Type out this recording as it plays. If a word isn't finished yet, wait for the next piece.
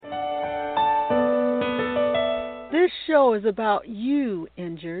show is about you,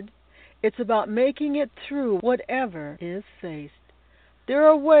 injured. It's about making it through whatever is faced. There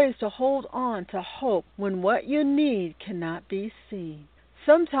are ways to hold on to hope when what you need cannot be seen.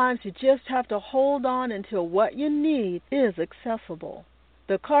 Sometimes you just have to hold on until what you need is accessible.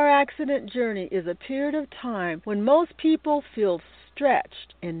 The car accident journey is a period of time when most people feel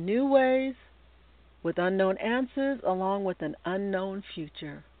stretched in new ways with unknown answers along with an unknown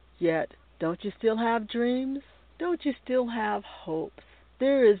future. Yet, don't you still have dreams? Don't you still have hopes?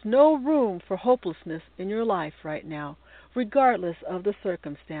 There is no room for hopelessness in your life right now, regardless of the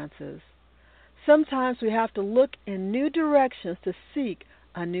circumstances. Sometimes we have to look in new directions to seek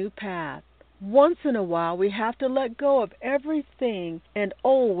a new path. Once in a while, we have to let go of everything and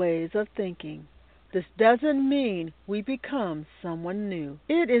old ways of thinking. This doesn't mean we become someone new.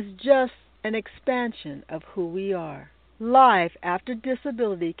 It is just an expansion of who we are. Life after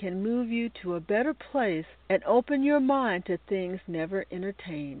disability can move you to a better place and open your mind to things never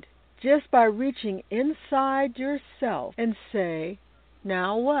entertained. Just by reaching inside yourself and say,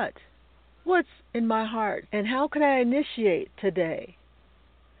 now what? What's in my heart and how can I initiate today?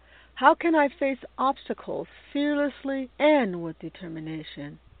 How can I face obstacles fearlessly and with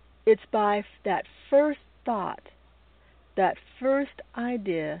determination? It's by that first thought, that first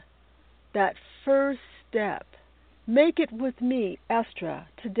idea, that first step. Make it with me, Estra,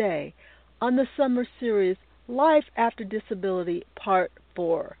 today on the summer series Life After Disability Part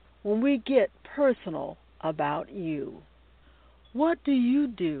 4, when we get personal about you. What do you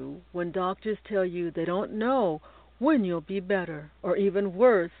do when doctors tell you they don't know when you'll be better, or even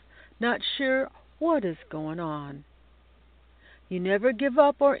worse, not sure what is going on? You never give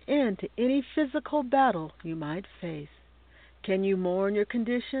up or end to any physical battle you might face. Can you mourn your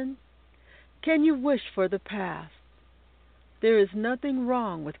condition? Can you wish for the past? There is nothing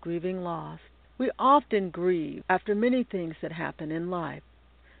wrong with grieving loss. We often grieve after many things that happen in life,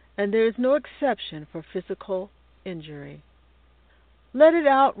 and there is no exception for physical injury. Let it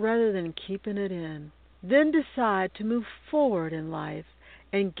out rather than keeping it in. Then decide to move forward in life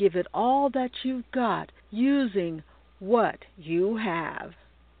and give it all that you've got using what you have.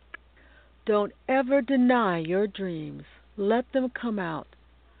 Don't ever deny your dreams. Let them come out.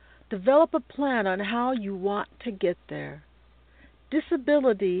 Develop a plan on how you want to get there.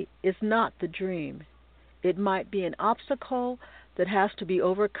 Disability is not the dream. It might be an obstacle that has to be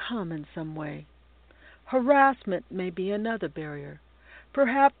overcome in some way. Harassment may be another barrier,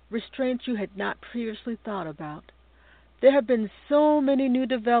 perhaps restraints you had not previously thought about. There have been so many new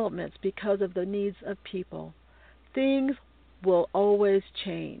developments because of the needs of people. Things will always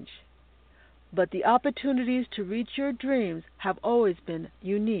change, but the opportunities to reach your dreams have always been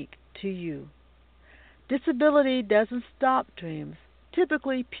unique to you. Disability doesn't stop dreams.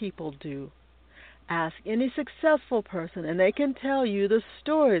 Typically, people do. Ask any successful person, and they can tell you the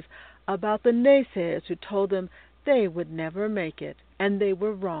stories about the naysayers who told them they would never make it, and they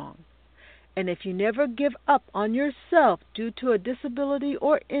were wrong. And if you never give up on yourself due to a disability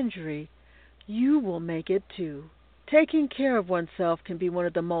or injury, you will make it too. Taking care of oneself can be one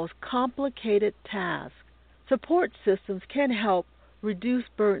of the most complicated tasks. Support systems can help reduce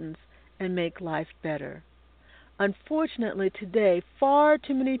burdens and make life better. Unfortunately, today, far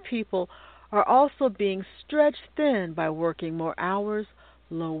too many people are also being stretched thin by working more hours,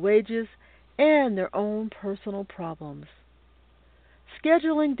 low wages, and their own personal problems.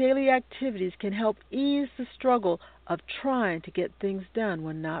 Scheduling daily activities can help ease the struggle of trying to get things done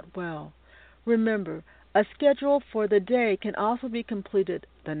when not well. Remember, a schedule for the day can also be completed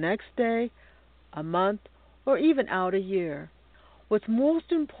the next day, a month, or even out a year. What's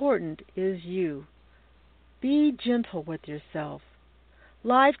most important is you. Be gentle with yourself.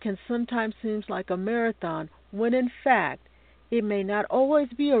 Life can sometimes seem like a marathon when in fact it may not always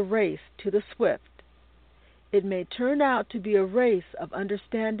be a race to the swift. It may turn out to be a race of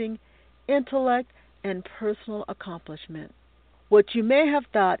understanding, intellect, and personal accomplishment. What you may have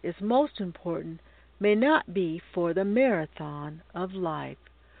thought is most important may not be for the marathon of life.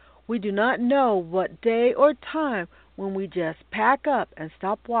 We do not know what day or time when we just pack up and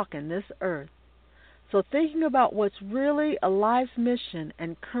stop walking this earth. So thinking about what's really a life's mission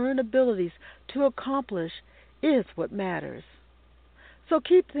and current abilities to accomplish is what matters. So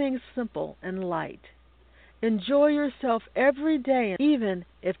keep things simple and light. Enjoy yourself every day, even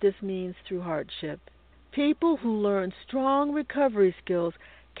if this means through hardship. People who learn strong recovery skills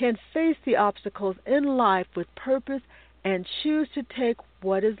can face the obstacles in life with purpose and choose to take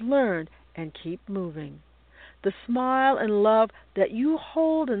what is learned and keep moving. The smile and love that you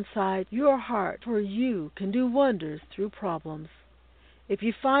hold inside your heart for you can do wonders through problems. If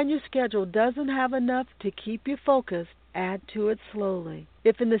you find your schedule doesn't have enough to keep you focused, add to it slowly.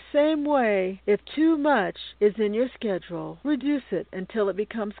 If in the same way, if too much is in your schedule, reduce it until it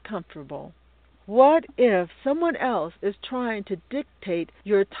becomes comfortable. What if someone else is trying to dictate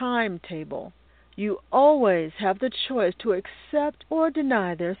your timetable? You always have the choice to accept or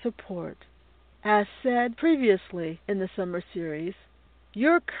deny their support. As said previously in the summer series,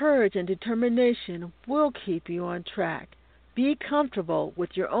 your courage and determination will keep you on track. Be comfortable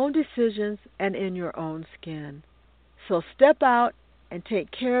with your own decisions and in your own skin. So step out and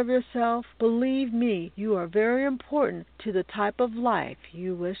take care of yourself. Believe me, you are very important to the type of life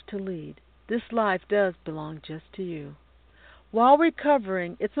you wish to lead. This life does belong just to you. While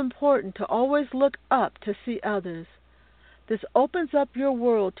recovering, it's important to always look up to see others. This opens up your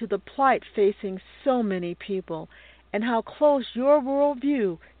world to the plight facing so many people and how close your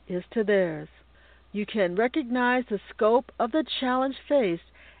worldview is to theirs. You can recognize the scope of the challenge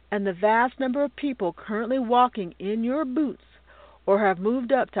faced and the vast number of people currently walking in your boots or have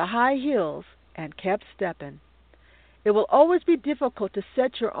moved up to high heels and kept stepping. It will always be difficult to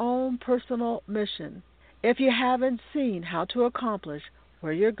set your own personal mission if you haven't seen how to accomplish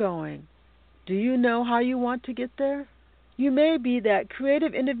where you're going. Do you know how you want to get there? You may be that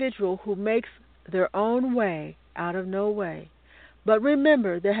creative individual who makes their own way out of no way. But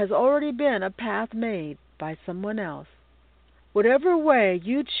remember, there has already been a path made by someone else. Whatever way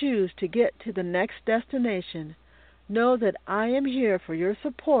you choose to get to the next destination, know that I am here for your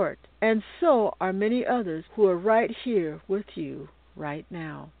support, and so are many others who are right here with you right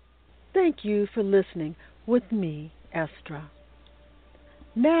now. Thank you for listening with me, Estra.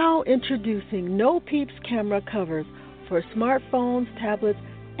 Now introducing No Peeps camera covers for smartphones, tablets,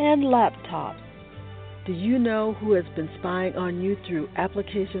 and laptops. Do you know who has been spying on you through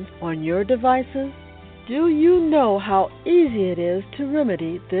applications on your devices? Do you know how easy it is to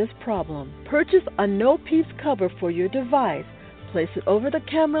remedy this problem? Purchase a No Peeps cover for your device, place it over the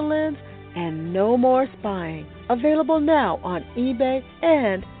camera lens, and no more spying. Available now on eBay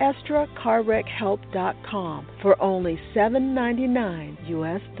and EstraCarWreckHelp.com for only $7.99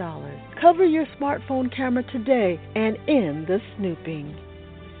 US. Cover your smartphone camera today and end the snooping.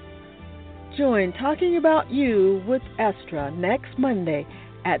 Join Talking About You with Estra next Monday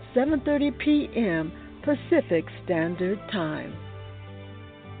at 7:30 p.m. Pacific Standard Time.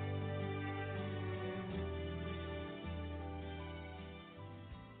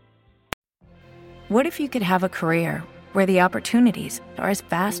 What if you could have a career where the opportunities are as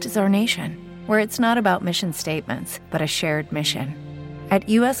vast as our nation, where it's not about mission statements, but a shared mission? At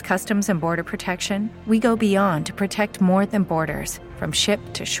U.S. Customs and Border Protection, we go beyond to protect more than borders. From ship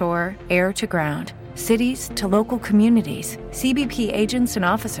to shore, air to ground, cities to local communities, CBP agents and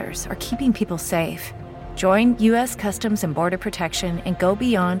officers are keeping people safe. Join U.S. Customs and Border Protection and go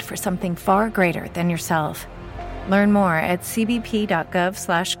beyond for something far greater than yourself. Learn more at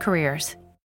cbp.gov/careers.